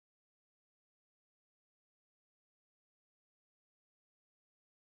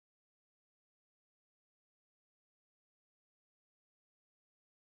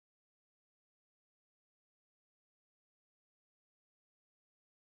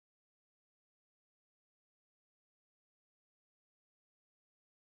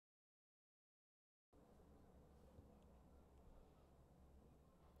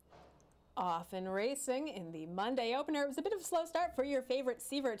Off and racing in the Monday opener. It was a bit of a slow start for your favorite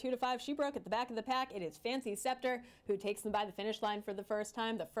Seaver at 2-5. She broke at the back of the pack. It is Fancy Scepter who takes them by the finish line for the first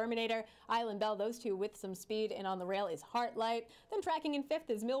time. The Furminator, Island Belle, those two with some speed, and on the rail is Heartlight. Then tracking in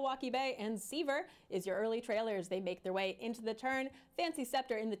fifth is Milwaukee Bay, and Seaver is your early trailer as they make their way into the turn. Fancy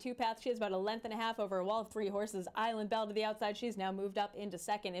Scepter in the two-path. She has about a length and a half over a wall of three horses. Island Belle to the outside. She's now moved up into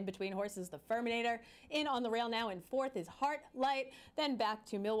second. In between horses, the Furminator. In on the rail now in fourth is Heartlight. Then back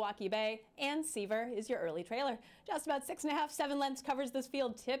to Milwaukee Bay. And Seaver is your early trailer. Just about 6.5, 7 lengths covers this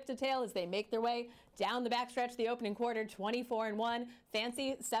field tip to tail as they make their way down the backstretch. The opening quarter, 24-1.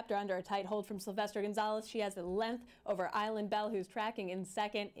 Fancy Scepter under a tight hold from Sylvester Gonzalez. She has a length over Island Belle, who's tracking in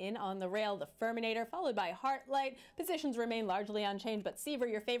second. In on the rail, the Furminator, followed by Heartlight. Positions remain largely unchanged, but Seaver,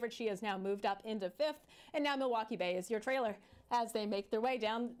 your favorite, she has now moved up into fifth. And now Milwaukee Bay is your trailer as they make their way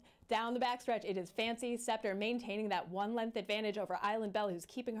down the backstretch. It is Fancy Scepter maintaining that 1 length advantage over Island Belle, who's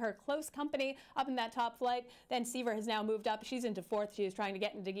keeping her close company up in that top flight. Then Seaver has now moved up. She's into fourth. She is trying to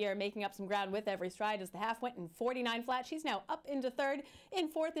get into gear, making up some ground with every stride as the half went in 49 flat. She's now up into third. In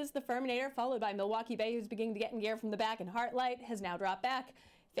fourth is the Furminator, followed by Milwaukee Bay, who's beginning to get in gear from the back, and Heartlight has now dropped back.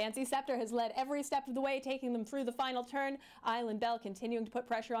 Fancy Scepter has led every step of the way, taking them through the final turn. Island Belle continuing to put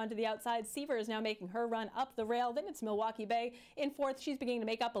pressure onto the outside. Seaver is now making her run up the rail. Then it's Milwaukee Bay. In fourth, she's beginning to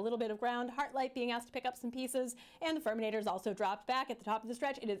make up a little bit of ground. Heartlight being asked to pick up some pieces. And the Furminator's also dropped back at the top of the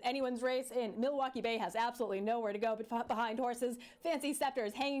stretch. It is anyone's race, and Milwaukee Bay has absolutely nowhere to go but behind horses. Fancy Scepter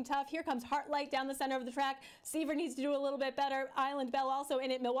is hanging tough. Here comes Heartlight down the center of the track. Seaver needs to do a little bit better. Island Belle also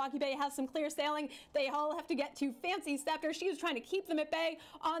in it. Milwaukee Bay has some clear sailing. They all have to get to Fancy Scepter. She was trying to keep them at bay.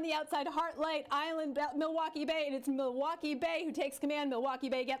 On the outside, Heartlight, Island Belle, Milwaukee Bay, and it's Milwaukee Bay who takes command. Milwaukee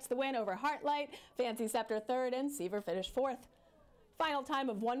Bay gets the win over Heartlight. Fancy Scepter third, and Seaver finished fourth. Final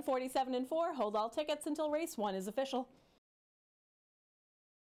time of 1:47.4. Hold all tickets until race 1 is official.